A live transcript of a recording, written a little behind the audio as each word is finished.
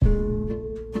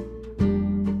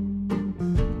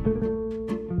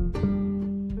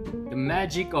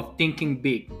Magic of Thinking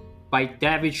Big by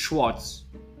David Schwartz.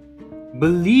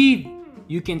 Believe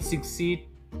you can succeed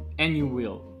and you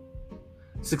will.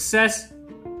 Success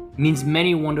means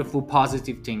many wonderful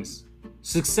positive things.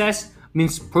 Success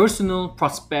means personal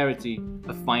prosperity,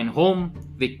 a fine home,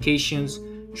 vacations,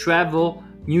 travel,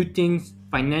 new things,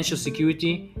 financial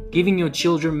security, giving your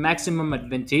children maximum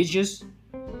advantages.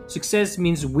 Success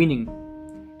means winning,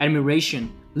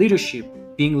 admiration, leadership,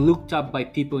 being looked up by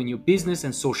people in your business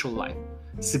and social life.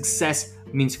 Success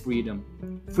means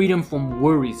freedom. Freedom from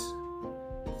worries,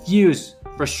 fears,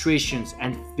 frustrations,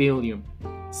 and failure.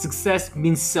 Success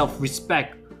means self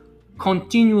respect,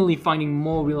 continually finding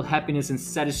more real happiness and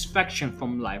satisfaction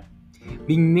from life,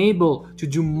 being able to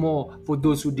do more for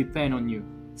those who depend on you.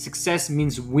 Success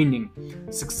means winning.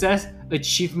 Success,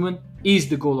 achievement is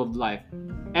the goal of life.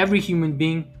 Every human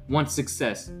being wants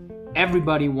success.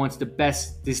 Everybody wants the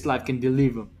best this life can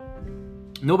deliver.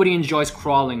 Nobody enjoys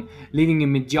crawling, living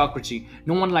in mediocrity.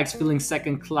 No one likes feeling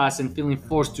second class and feeling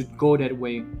forced to go that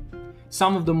way.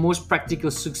 Some of the most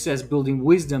practical success building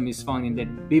wisdom is found in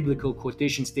that biblical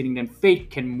quotation stating that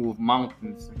faith can move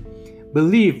mountains.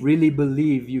 Believe, really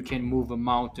believe you can move a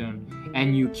mountain,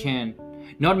 and you can.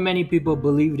 Not many people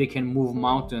believe they can move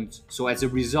mountains, so as a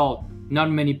result,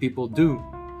 not many people do.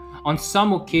 On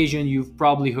some occasion, you've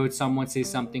probably heard someone say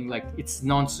something like, "It's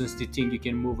nonsense to think you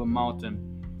can move a mountain."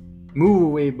 Move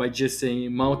away by just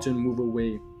saying, "Mountain, move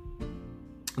away."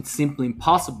 It's simply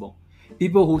impossible.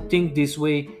 People who think this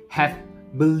way have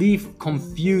belief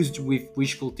confused with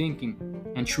wishful thinking.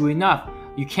 And true enough,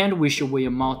 you can't wish away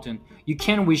a mountain. You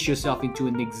can't wish yourself into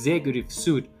an executive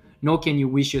suit, nor can you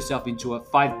wish yourself into a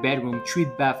 5-bedroom,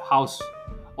 3-bath house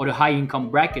or the high income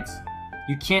brackets.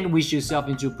 You can't wish yourself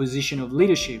into a position of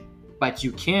leadership, but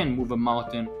you can move a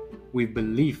mountain with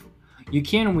belief. You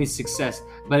can win success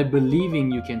by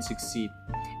believing you can succeed.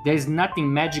 There is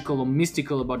nothing magical or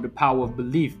mystical about the power of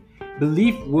belief.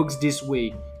 Belief works this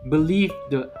way. Belief,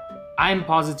 the "I'm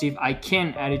positive, I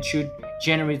can" attitude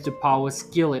generates the power,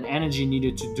 skill, and energy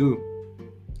needed to do.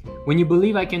 When you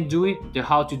believe I can do it, the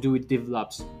how to do it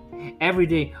develops. Every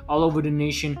day, all over the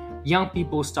nation, young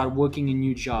people start working in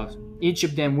new jobs. Each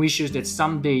of them wishes that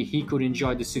someday he could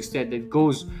enjoy the success that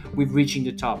goes with reaching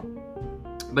the top.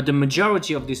 But the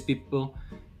majority of these people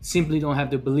simply don't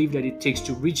have the belief that it takes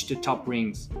to reach the top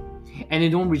rings. And they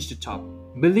don't reach the top.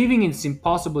 Believing it's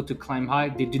impossible to climb high,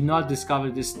 they do not discover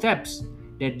the steps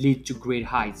that lead to great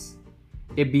heights.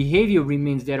 Their behavior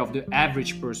remains that of the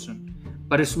average person,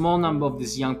 but a small number of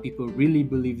these young people really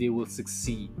believe they will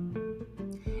succeed.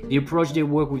 They approach their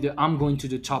work with the "I'm going to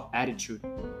the top" attitude,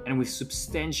 and with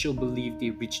substantial belief they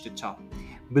reach the top,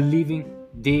 believing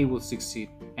they will succeed,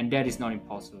 and that is not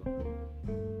impossible.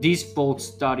 These folks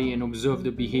study and observe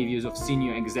the behaviors of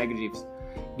senior executives.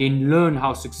 They learn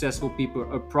how successful people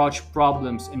approach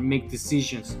problems and make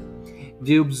decisions.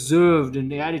 They observe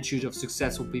the attitude of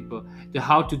successful people. The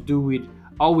how to do it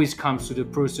always comes to the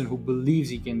person who believes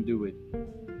he can do it.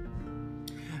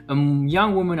 A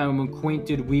young woman I'm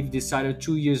acquainted with decided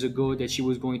 2 years ago that she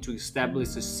was going to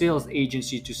establish a sales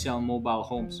agency to sell mobile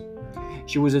homes.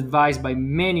 She was advised by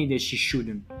many that she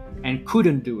shouldn't and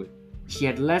couldn't do it. She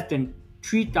had less than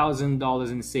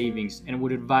 $3,000 in savings and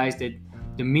would advise that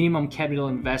the minimum capital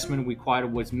investment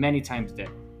required was many times that.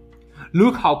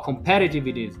 "Look how competitive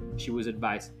it is," she was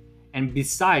advised. "And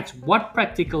besides, what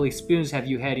practical experience have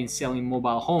you had in selling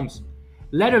mobile homes,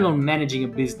 let alone managing a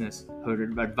business?" her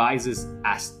advisors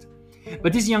asked.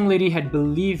 But this young lady had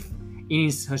belief in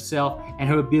herself and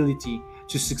her ability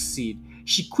to succeed.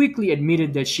 She quickly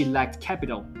admitted that she lacked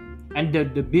capital and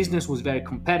that the business was very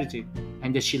competitive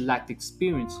and that she lacked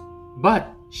experience. "But,"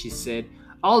 she said,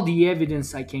 "all the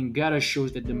evidence I can gather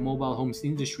shows that the mobile homes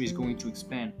industry is going to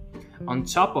expand. On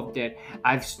top of that,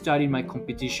 I've studied my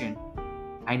competition.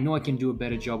 I know I can do a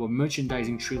better job of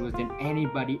merchandising trailers than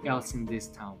anybody else in this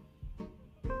town.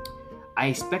 I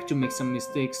expect to make some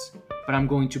mistakes, but I'm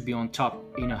going to be on top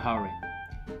in a hurry."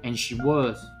 And she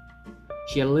was.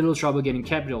 She had little trouble getting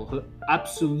capital. Her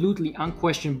absolutely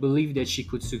unquestioned belief that she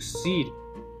could succeed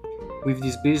with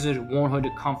this business won her the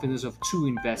confidence of 2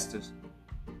 investors.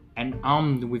 And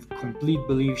armed with complete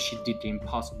belief, she did the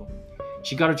impossible.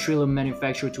 She got a trailer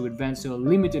manufacturer to advance her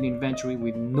limited inventory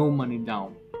with no money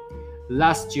down.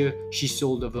 Last year, she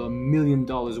sold over $1 million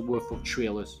worth of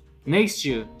trailers. Next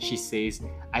year, she says,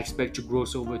 "I expect to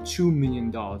gross over $2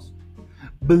 million.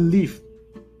 Belief.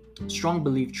 Strong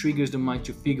belief triggers the mind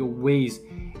to figure ways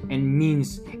and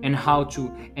means and how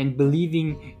to, and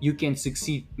believing you can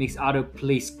succeed makes others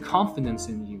place confidence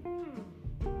in you.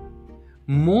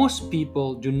 Most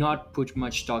people do not put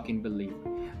much stock in belief,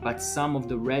 but some of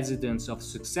the residents of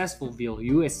Successfulville,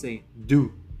 USA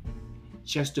do.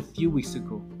 Just a few weeks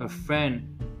ago, a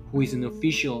friend who is an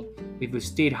official with the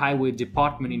state highway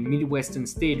department in Midwestern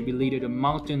state related a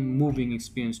mountain moving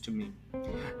experience to me.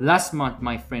 Last month,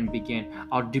 my friend began.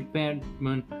 Our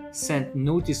department sent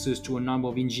notices to a number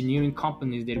of engineering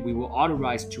companies that we were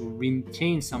authorized to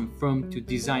retain some firm to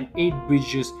design 8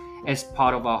 bridges as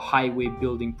part of our highway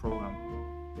building program.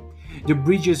 The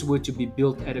bridges were to be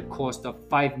built at a cost of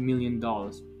 $5 million.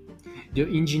 The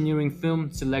engineering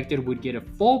firm selected would get a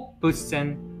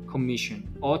 4%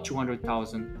 commission or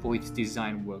 $200,000 for its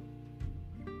design work.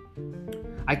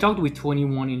 I talked with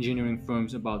 21 engineering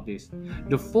firms about this.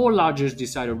 The 4 largest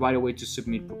decided right away to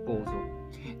submit proposal.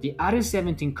 The other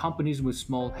 17 companies were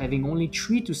small, having only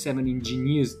 3 to 7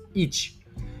 engineers each.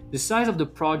 The size of the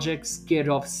project scared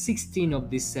off 16 of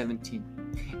these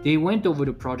 17. They went over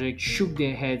the project, shook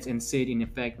their heads, and said, in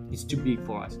effect, it's too big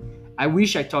for us. I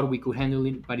wish I thought we could handle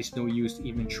it, but it's no use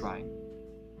even trying.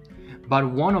 But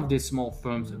one of these small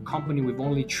firms, a company with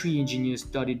only 3 engineers,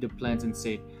 studied the plans and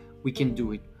said, we can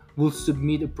do it. We'll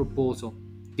submit a proposal.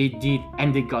 They did,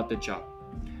 and they got the job.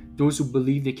 Those who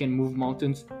believe they can move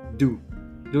mountains, do.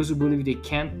 Those who believe they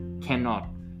can't, cannot.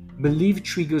 Belief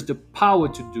triggers the power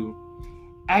to do.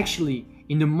 Actually,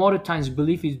 in the modern times,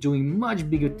 belief is doing much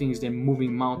bigger things than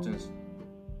moving mountains.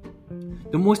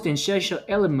 The most essential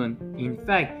element, in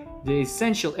fact, the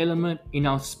essential element in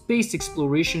our space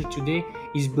exploration today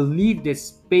is belief that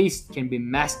space can be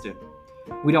mastered.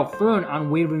 Without firm,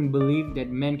 unwavering belief that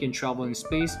man can travel in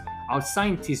space, our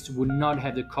scientists would not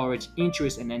have the courage,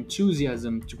 interest, and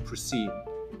enthusiasm to proceed.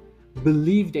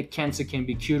 Belief that cancer can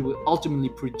be cured will ultimately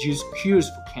produce cures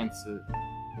for cancer.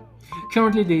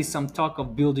 Currently, there is some talk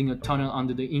of building a tunnel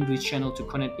under the English Channel to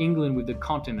connect England with the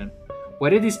continent.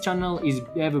 Whether this tunnel is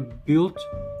ever built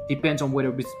depends on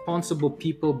whether responsible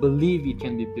people believe it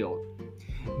can be built.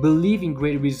 Belief in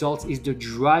great results is the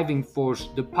driving force,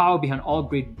 the power behind all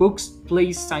great books,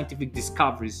 plays, scientific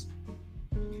discoveries.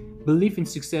 Belief in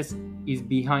success is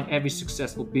behind every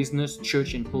successful business,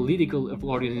 church, and political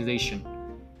organization.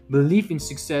 Belief in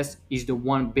success is the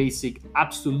one basic,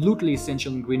 absolutely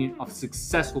essential ingredient of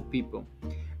successful people.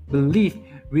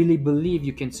 Really believe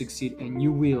you can succeed, and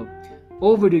you will.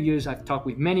 Over the years, I've talked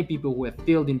with many people who have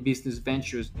failed in business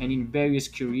ventures and in various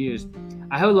careers.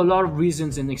 I heard a lot of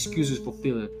reasons and excuses for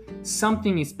failure.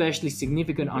 Something especially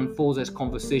significant unfolds as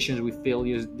conversations with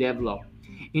failures develop.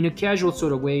 In a casual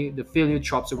sort of way, the failure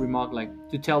drops a remark like,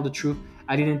 to tell the truth,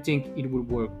 I didn't think it would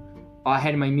work. Or I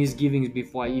had my misgivings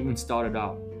before I even started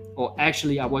out. Or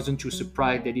actually, I wasn't too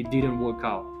surprised that it didn't work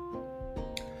out.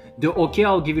 The okay,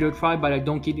 I'll give it a try, but I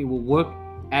don't think it will work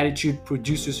attitude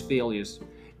produces failures.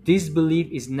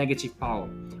 Disbelief is negative power.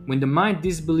 When the mind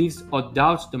disbelieves or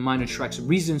doubts, the mind attracts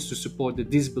reasons to support the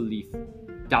disbelief.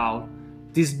 Doubt,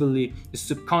 disbelief, the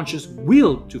subconscious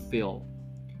will to fail.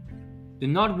 The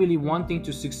not really wanting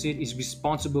to succeed is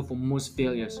responsible for most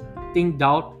failures. Think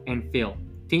doubt and fail.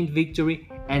 Think victory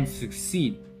and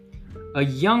succeed. A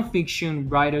young fiction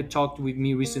writer talked with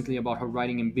me recently about her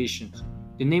writing ambitions.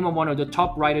 The name of one of the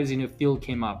top writers in her field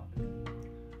came up.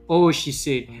 Oh, she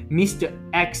said, Mr.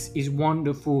 X is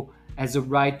wonderful as a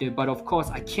writer, but of course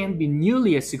I can't be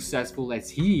nearly as successful as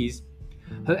he is.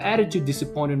 Her attitude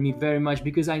disappointed me very much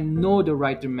because I know the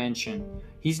writer mentioned.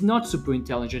 He's not super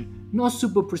intelligent, not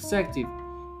super perceptive,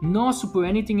 not super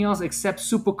anything else except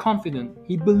super confident.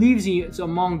 He believes he is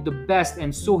among the best,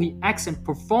 and so he acts and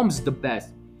performs the best.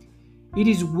 It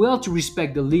is well to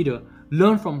respect the leader,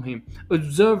 learn from him,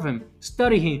 observe him,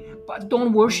 study him, but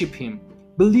don't worship him.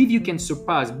 Believe you can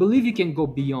surpass, believe you can go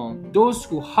beyond. Those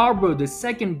who harbor the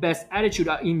second best attitude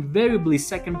are invariably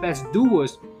second best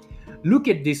doers. Look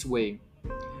at it this way.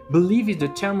 Belief is the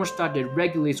thermostat that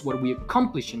regulates what we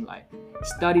accomplish in life.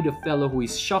 Study the fellow who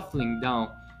is shuffling down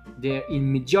there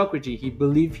in mediocrity. He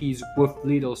believes he is worth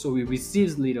little, so he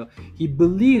receives little. He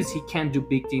believes he can't do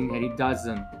big things and he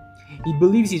doesn't. He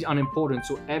believes he's unimportant,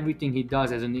 so everything he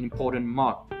does has an important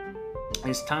mark.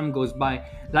 As time goes by,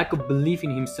 lack of belief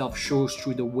in himself shows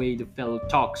through the way the fellow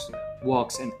talks,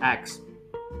 walks, and acts.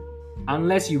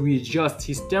 Unless he readjusts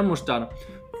his thermostat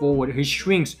forward, he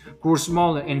shrinks, grows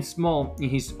smaller and small in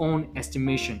his own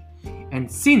estimation. And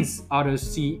since others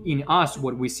see in us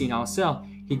what we see in ourselves,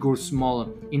 he grows smaller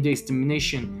in the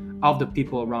estimation of the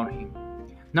people around him.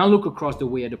 Now look across the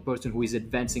way at the person who is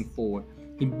advancing forward.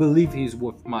 He believes he is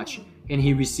worth much, and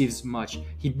he receives much.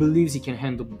 He believes he can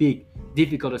handle big,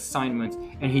 difficult assignments,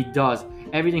 and he does.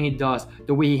 Everything he does,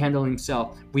 the way he handles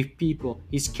himself with people,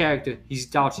 his character, his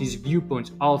doubts, his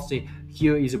viewpoints, all say,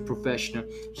 here is a professional,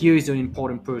 here is an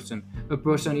important person. A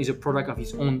person is a product of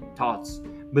his own thoughts.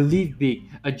 Believe big,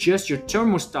 adjust your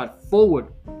thermostat forward.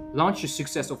 Launch your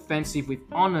success offensive with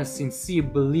honest, sincere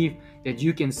belief that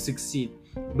you can succeed.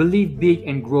 Believe big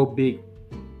and grow big.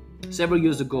 Several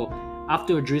years ago,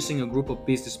 after addressing a group of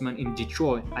businessmen in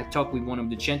Detroit, I talked with one of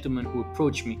the gentlemen who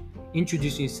approached me,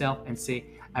 introduced himself, and said,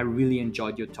 "I really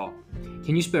enjoyed your talk.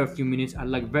 Can you spare a few minutes? I'd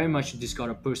like very much to discuss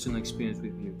a personal experience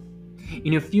with you."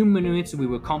 In a few minutes, we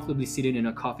were comfortably seated in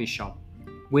a coffee shop,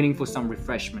 waiting for some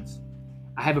refreshments.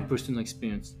 "I have a personal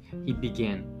experience," he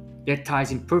began, "that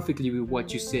ties in perfectly with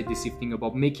what you said this evening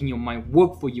about making your mind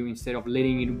work for you instead of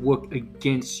letting it work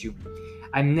against you.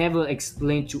 I never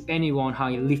explained to anyone how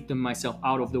I lifted myself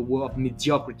out of the world of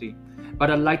mediocrity, but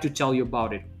I'd like to tell you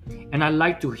about it, and I'd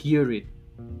like to hear it,"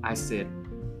 I said.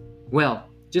 "Well,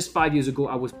 just 5 years ago,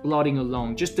 I was plodding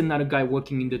along, just another guy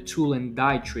working in the tool and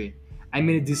die trade. I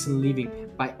made a decent living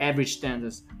by average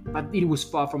standards, but it was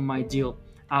far from my ideal.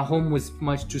 Our home was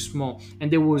much too small, and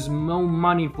there was no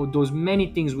money for those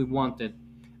many things we wanted.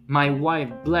 My wife,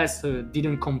 bless her,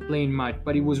 didn't complain much,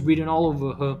 but it was written all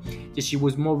over her that she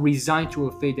was more resigned to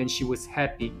her fate than she was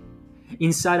happy.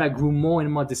 Inside, I grew more and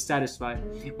more dissatisfied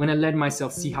when I let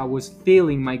myself see how I was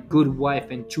failing my good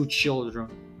wife and 2 children.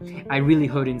 I really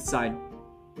hurt inside.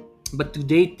 But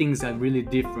today things are really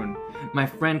different," my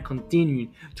friend continued.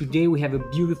 "Today we have a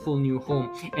beautiful new home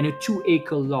and a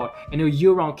 2-acre lot and a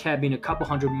year-round cabin a couple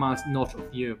hundred miles north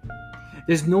of here.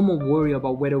 There's no more worry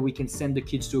about whether we can send the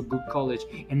kids to a good college,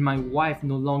 and my wife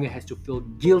no longer has to feel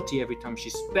guilty every time she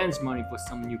spends money for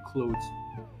some new clothes.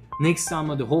 Next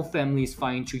summer, the whole family is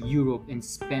flying to Europe and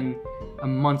spend a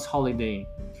month's holiday.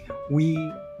 We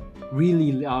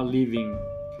really are living."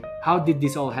 "How did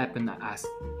this all happen?" I asked.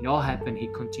 "It all happened," he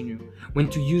continued, "when,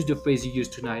 to use the phrase you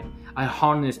used tonight, I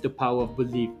harnessed the power of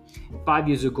belief. 5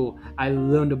 years ago, I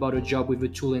learned about a job with a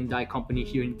tool and die company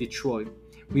here in Detroit.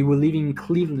 We were living in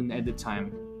Cleveland at the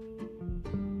time.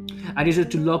 I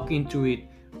decided to look into it,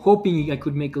 hoping I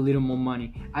could make a little more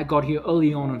money. I got here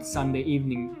early on Sunday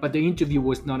evening, but the interview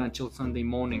was not until Sunday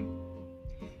morning.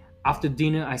 After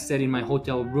dinner, I sat in my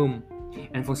hotel room,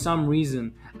 and for some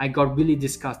reason, I got really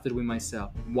disgusted with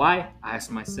myself. Why? I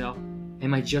asked myself.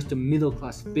 Am I just a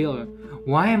middle-class failure?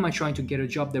 Why am I trying to get a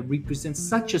job that represents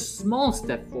such a small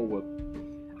step forward?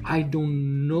 I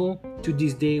don't know to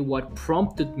this day what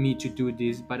prompted me to do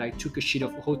this, but I took a sheet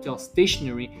of hotel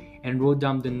stationery and wrote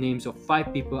down the names of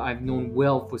 5 people I've known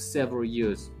well for several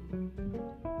years,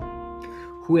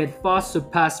 who had far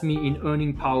surpassed me in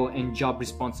earning power and job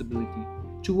responsibility.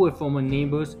 2 were former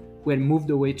neighbors who had moved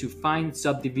away to fine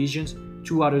subdivisions.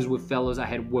 2 others were fellows I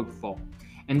had worked for,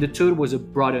 and the 3rd was a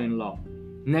brother-in-law.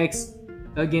 Next,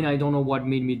 again, I don't know what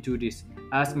made me do this.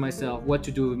 I asked myself what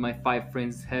to do with my 5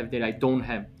 friends have that I don't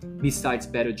have, besides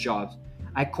better jobs.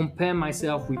 I compare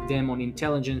myself with them on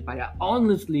intelligence, but I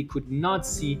honestly could not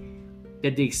see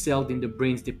that they excelled in the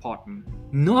brains department.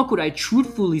 Nor could I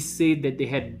truthfully say that they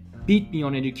had beat me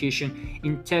on education,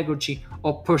 integrity,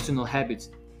 or personal habits.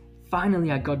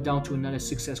 Finally, I got down to another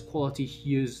success quality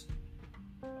here's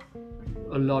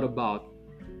a lot about: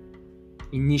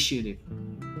 initiative.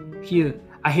 Here,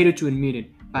 I hated to admit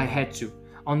it, but I had to.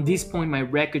 On this point, my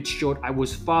record showed I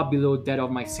was far below that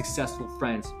of my successful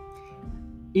friends.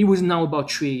 It was now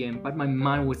about 3 a.m., but my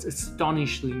mind was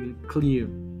astonishingly clear.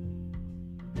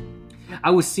 I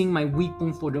was seeing my weak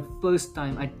point for the first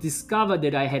time. I discovered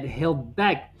that I had held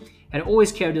back, had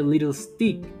always carried a little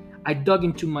stick. I dug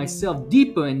into myself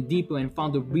deeper and deeper and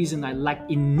found the reason I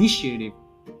lacked initiative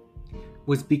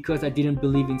was because I didn't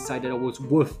believe inside that I was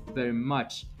worth very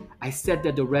much. I sat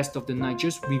there the rest of the night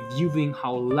just reviewing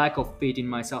how lack of faith in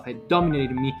myself had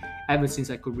dominated me ever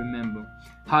since I could remember.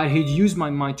 How I had used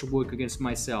my mind to work against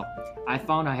myself. I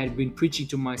found I had been preaching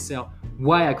to myself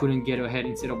why I couldn't get ahead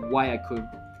instead of why I could.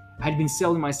 I had been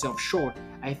selling myself short.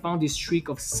 I found this streak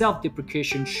of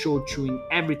self-deprecation showed through in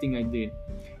everything I did.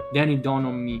 Then it dawned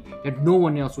on me that no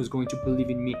one else was going to believe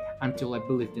in me until I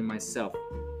believed in myself.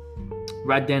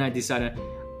 Right then I decided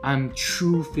I'm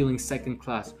through feeling second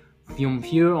class. From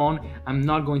here on, I'm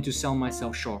not going to sell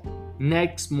myself short.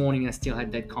 Next morning, I still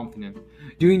had that confidence.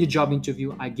 During the job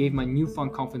interview, I gave my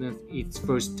newfound confidence its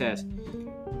first test.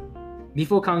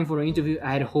 Before coming for the interview,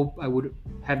 I had hoped I would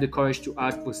have the courage to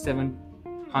ask for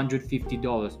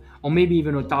 $750 or maybe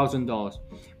even $1,000,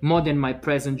 more than my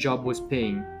present job was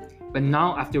paying. But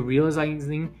now, after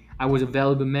realizing I was a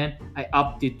valuable man, I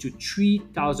upped it to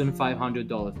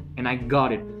 $3,500, and I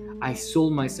got it. I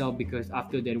sold myself because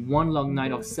after that one long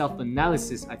night of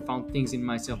self-analysis, I found things in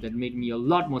myself that made me a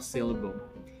lot more saleable.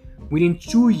 Within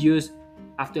 2 years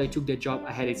after I took that job,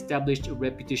 I had established a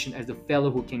reputation as the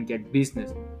fellow who can get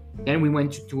business. Then we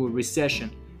went into a recession.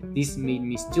 This made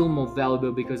me still more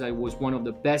valuable because I was one of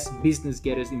the best business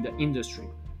getters in the industry.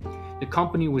 The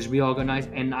company was reorganized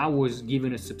and I was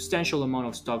given a substantial amount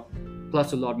of stock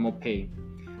plus a lot more pay.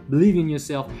 Believe in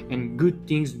yourself and good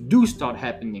things do start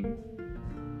happening.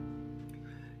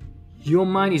 Your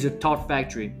mind is a thought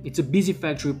factory. It's a busy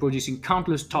factory producing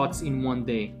countless thoughts in one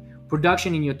day.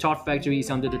 Production in your thought factory is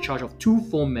under the charge of two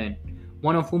foremen,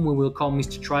 one of whom we will call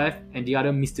Mr. Triumph and the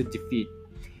other Mr. Defeat.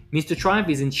 Mr. Triumph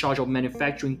is in charge of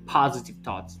manufacturing positive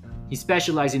thoughts. He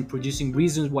specializes in producing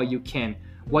reasons why you can,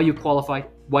 why you qualify,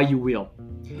 why you will.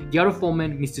 The other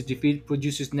foreman, Mr. Defeat,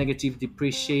 produces negative,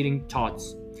 depreciating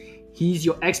thoughts. He is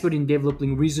your expert in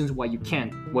developing reasons why you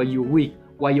can't, why you're weak,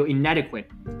 why you're inadequate.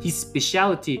 His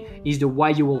specialty is the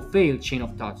why you will fail chain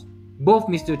of thoughts. Both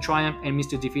Mr. Triumph and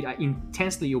Mr. Defeat are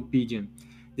intensely obedient.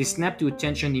 They snap to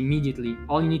attention immediately.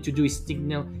 All you need to do is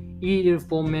signal either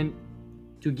foreman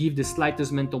to give the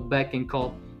slightest mental back and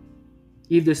call.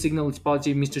 If the signal is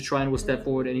positive, Mr. Triumph will step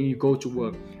forward and you go to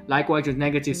work. Likewise, the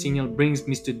negative signal brings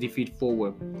Mr. Defeat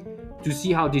forward. To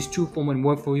see how these two foremen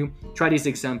work for you, try this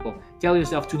example. Tell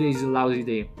yourself today is a lousy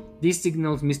day. This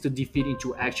signals Mr. Defeat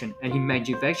into action and he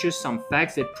manufactures some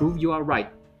facts that prove you are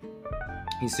right.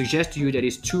 He suggests to you that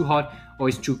it's too hot or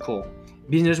it's too cold.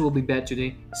 Business will be bad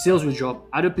today, sales will drop,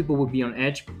 other people will be on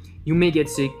edge, you may get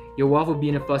sick, your wife will be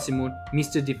in a fussy mood.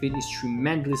 Mr. Defeat is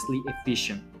tremendously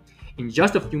efficient. In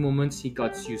just a few moments, he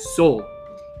got you sold.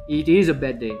 It is a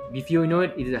bad day. Before you know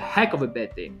it, it is a heck of a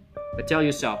bad day. But tell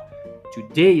yourself,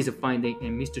 today is a fine day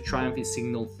and Mr. Triumph is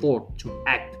signaled forth to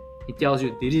act. He tells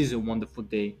you this is a wonderful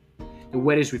day. The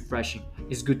weather is refreshing.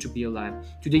 It's good to be alive.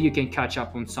 Today you can catch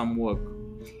up on some work.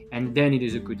 And then it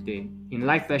is a good day. In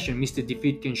like fashion, Mr.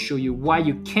 Defeat can show you why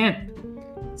you can't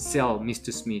sell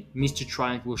Mr. Smith. Mr.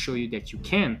 Triumph will show you that you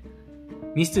can.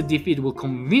 Mr. Defeat will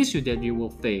convince you that you will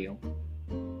fail.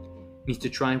 Mr.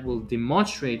 Triumph will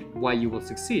demonstrate why you will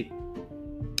succeed.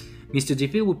 Mr.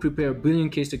 Defeat will prepare a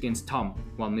brilliant case against Tom,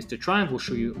 while Mr. Triumph will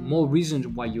show you more reasons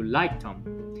why you like Tom.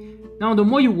 Now, the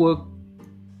more you work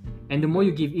and the more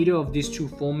you give either of these two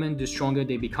foremen, the stronger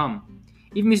they become.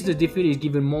 If Mr. Defeat is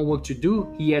given more work to do,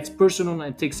 he adds personal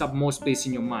and takes up more space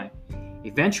in your mind.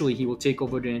 Eventually, he will take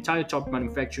over the entire top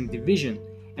manufacturing division,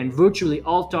 and virtually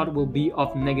all thought will be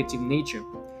of negative nature.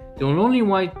 The only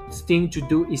right thing to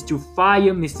do is to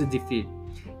fire Mr. Defeat.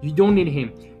 You don't need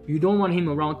him. You don't want him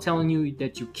around telling you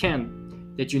that you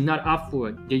can't, that you're not up for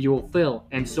it, that you will fail,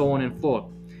 and so on and forth.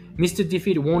 Mr.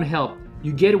 Defeat won't help.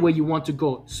 You get where you want to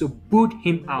go, so boot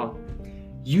him out.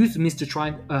 Use Mr.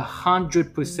 Triumph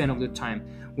 100% of the time.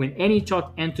 When any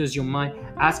thought enters your mind,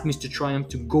 ask Mr. Triumph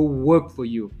to go work for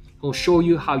you. He'll show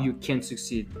you how you can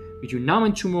succeed. Between now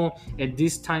and tomorrow, at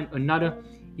this time, another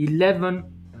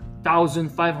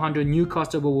 11,500 new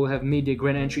customers will have made their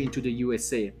grand entry into the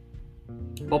USA.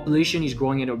 Population is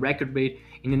growing at a record rate.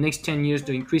 In the next 10 years,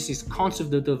 the increase is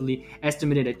conservatively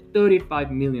estimated at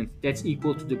 35 million. That's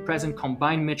equal to the present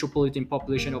combined metropolitan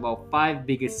population of our 5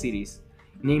 biggest cities,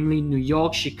 namely New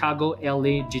York, Chicago,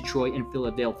 LA, Detroit, and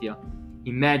Philadelphia.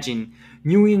 Imagine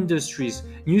new industries,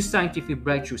 new scientific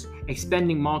breakthroughs,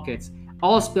 expanding markets,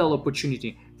 all spell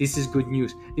opportunity. This is good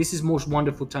news. This is most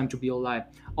wonderful time to be alive.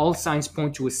 All signs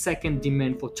point to a second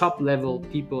demand for top-level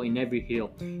people in every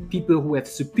field. People who have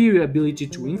superior ability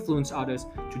to influence others,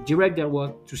 to direct their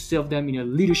work, to serve them in a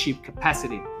leadership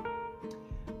capacity.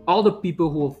 All the people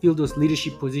who will fill those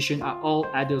leadership positions are all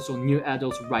adults or near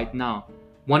adults right now.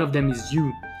 One of them is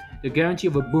you. The guarantee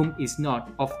of a boom is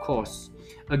not, of course,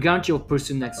 a guarantee of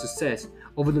personal success.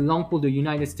 Over the long haul, the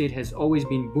United States has always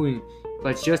been booming,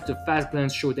 but just a fast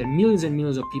glance shows that millions and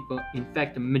millions of people, in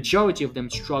fact the majority of them,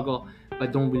 struggle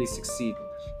but don't really succeed.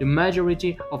 The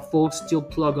majority of folks still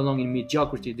plug along in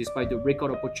mediocrity despite the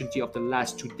record opportunity of the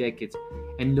last 2 decades.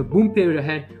 And in the boom period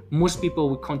ahead, most people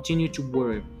will continue to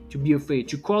worry, to be afraid,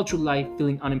 to crawl through life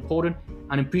feeling unimportant,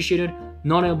 unappreciated,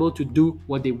 not able to do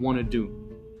what they want to do.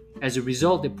 As a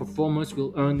result, their performance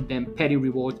will earn them petty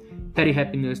rewards, petty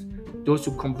happiness, those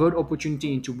who convert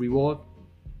opportunity into reward.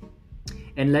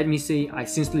 And let me say, I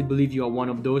sincerely believe you are one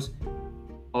of those,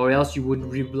 or else you would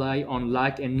rely on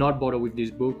luck and not bother with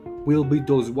this book. Will be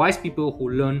those wise people who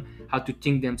learn how to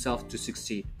think themselves to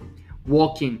succeed.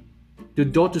 Walk in. The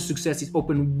door to success is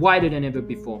open wider than ever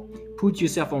before. Put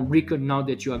yourself on record now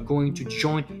that you are going to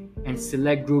join and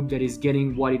select group that is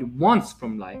getting what it wants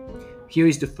from life. Here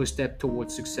is the first step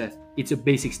towards success. It's a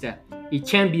basic step. It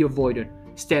can be avoided.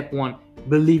 Step 1,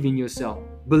 believe in yourself.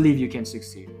 Believe you can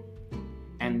succeed.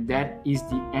 And that is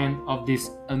the end of this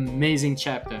amazing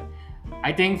chapter.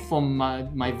 I think from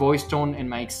my voice tone and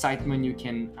my excitement, you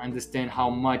can understand how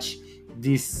much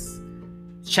this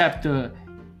chapter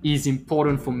is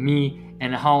important for me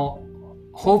and how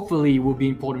hopefully it will be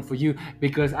important for you,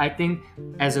 because I think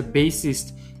as a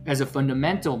basis, as a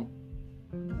fundamental,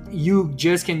 you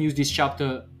just can use this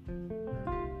chapter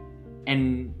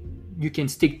and you can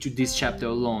stick to this chapter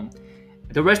alone.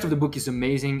 The rest of the book is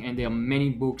amazing, and there are many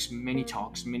books, many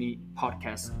talks, many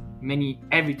podcasts, many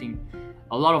everything,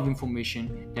 a lot of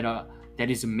information that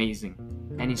is amazing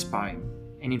and inspiring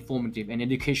and informative and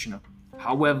educational.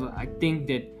 However, I think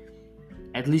that,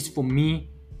 at least for me,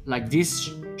 like,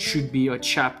 this should be a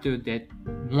chapter that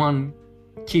one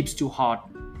keeps to heart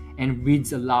and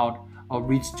reads aloud, or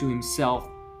reads to himself,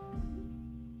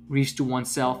 reads to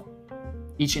oneself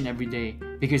each and every day,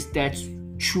 because that's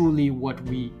truly what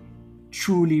we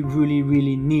truly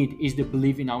really need, is the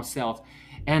belief in ourselves.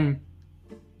 And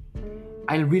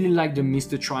I really like the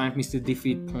Mr. Triumph, Mr.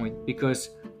 Defeat point, because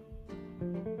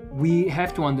we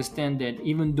have to understand that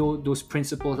even though those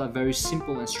principles are very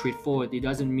simple and straightforward, it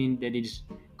doesn't mean that it's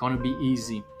gonna be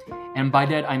easy. And by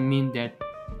that I mean that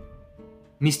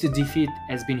Mr. Defeat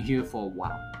has been here for a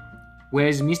while,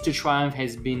 whereas Mr. Triumph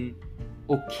has been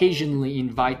occasionally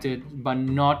invited, but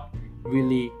not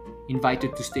really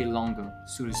invited to stay longer,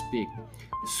 so to speak.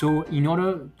 So in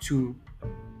order to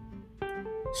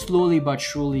slowly but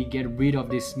surely get rid of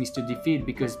this Mr. Defeat,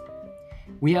 because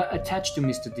we are attached to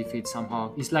Mr. Defeat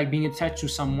somehow. It's like being attached to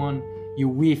someone you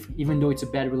with, even though it's a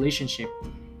bad relationship.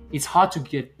 It's hard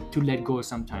to let go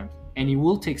sometimes, and it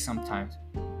will take some time.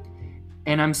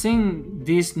 And I'm saying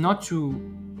this not to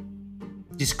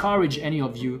discourage any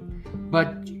of you,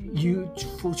 but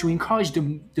to encourage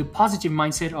the positive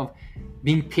mindset of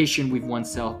being patient with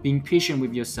oneself, being patient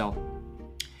with yourself,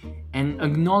 and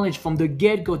acknowledge from the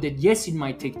get-go that yes, it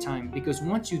might take time, because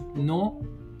once you know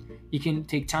it can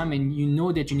take time, and you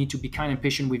know that you need to be kind and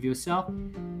patient with yourself,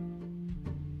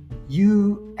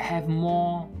 you have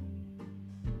more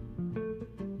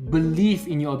belief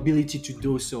in your ability to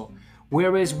do so.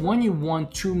 Whereas when you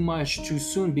want too much too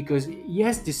soon, because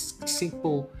yes, this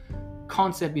simple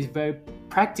concept is very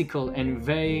practical and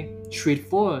very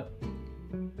straightforward,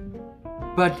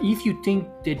 but if you think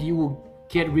that you will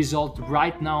get results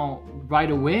right now,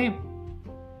 right away,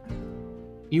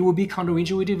 it will be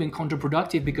counterintuitive and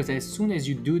counterproductive, because as soon as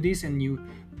you do this and you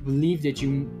believe that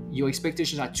your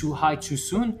expectations are too high too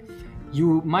soon,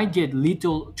 you might get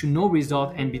little to no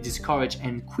result and be discouraged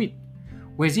and quit.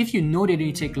 Whereas if you know that it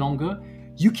will take longer,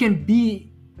 you can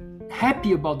be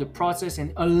happy about the process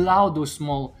and allow those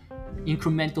small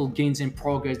incremental gains and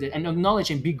progress, and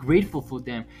acknowledge and be grateful for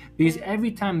them. Because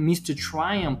every time Mr.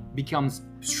 Triumph becomes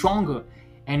stronger,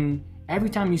 and every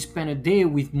time you spend a day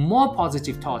with more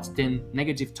positive thoughts than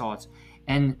negative thoughts,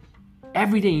 and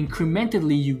every day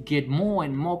incrementally you get more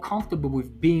and more comfortable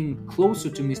with being closer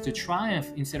to Mr.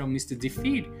 Triumph instead of Mr.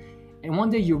 Defeat. And one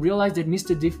day you realize that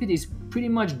Mr. Defeat is pretty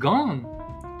much gone.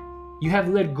 You have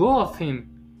let go of him.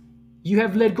 You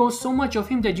have let go so much of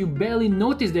him that you barely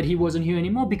noticed that he wasn't here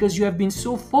anymore, because you have been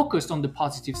so focused on the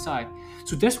positive side.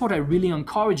 So that's what I really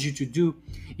encourage you to do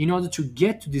in order to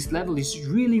get to this level, is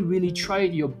really try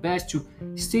your best to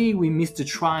stay with Mr.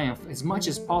 Triumph as much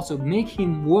as possible. Make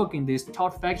him work in this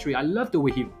thought factory. I love the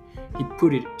way he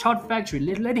put it. Thought factory.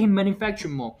 Let him manufacture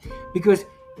more, because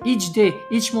each day,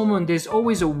 each moment, there's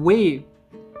always a way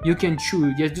you can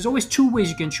choose. There's always two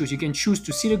ways you can choose. You can choose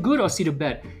to see the good or see the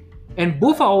bad. And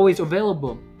both are always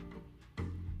available.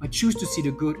 But choose to see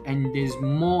the good, and there's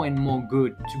more and more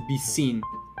good to be seen,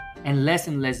 and less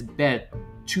bad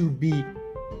to be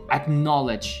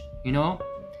acknowledged, you know?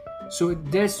 So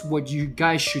that's what you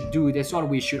guys should do. That's what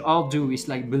we should all do. It's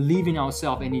like believe in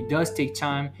ourselves, and it does take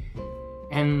time.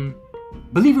 And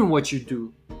believe in what you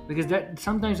do. Because that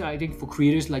sometimes I think for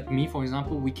creators like me, for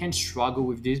example, we can struggle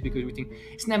with this because we think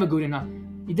it's never good enough.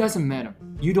 It doesn't matter.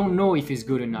 You don't know if it's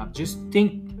good enough. Just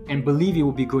think and believe it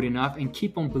will be good enough, and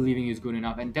keep on believing it's good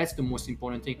enough. And that's the most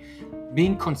important thing.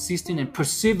 Being consistent and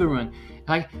perseverant.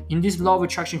 Like in this law of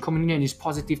attraction community and this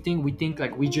positive thing, we think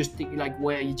like, we just think like,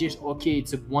 well, you just, okay,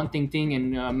 it's a one thing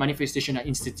and manifestation are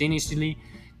instantaneously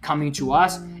coming to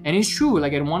us. And it's true,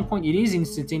 like at one point it is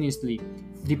instantaneously,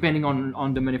 depending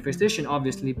on the manifestation,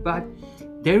 obviously. But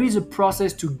there is a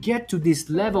process to get to this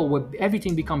level where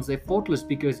everything becomes effortless,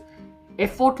 because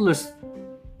effortless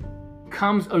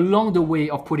comes along the way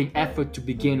of putting effort to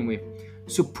begin with.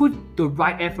 So put the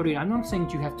right effort in. I'm not saying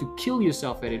you have to kill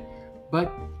yourself at it,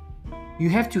 but you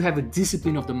have to have a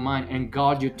discipline of the mind and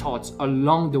guard your thoughts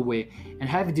along the way, and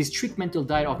have this strict mental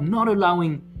diet of not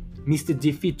allowing Mr.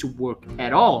 Defeat to work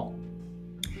at all.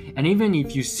 And even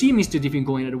if you see Mr. Defeat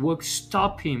going at work,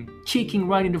 stop him, kicking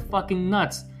right in the fucking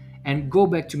nuts, and go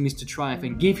back to Mr. Triumph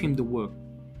and give him the work.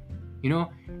 You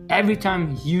know, every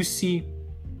time you see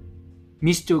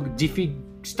Mr. Defeat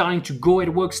starting to go at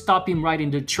work, stop him right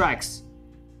in the tracks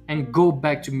and go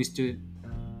back to Mr.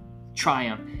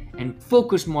 Triumph, and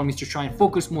focus more on Mr. Triumph.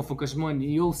 Focus more, and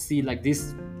you'll see like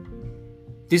this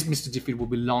Mr. Defeat will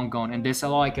be long gone, and that's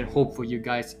all I can hope for you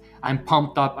guys. I'm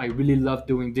pumped up. I really love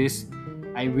doing this.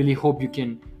 I really hope you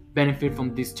can benefit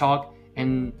from this talk,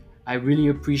 and I really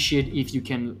appreciate if you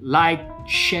can like,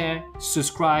 share,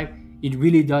 subscribe. It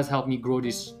really does help me grow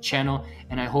this channel,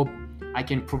 and I hope I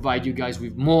can provide you guys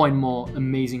with more and more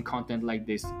amazing content like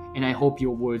this. And I hope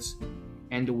your words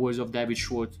and the words of David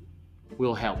Schwartz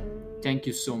will help. Thank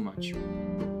you so much.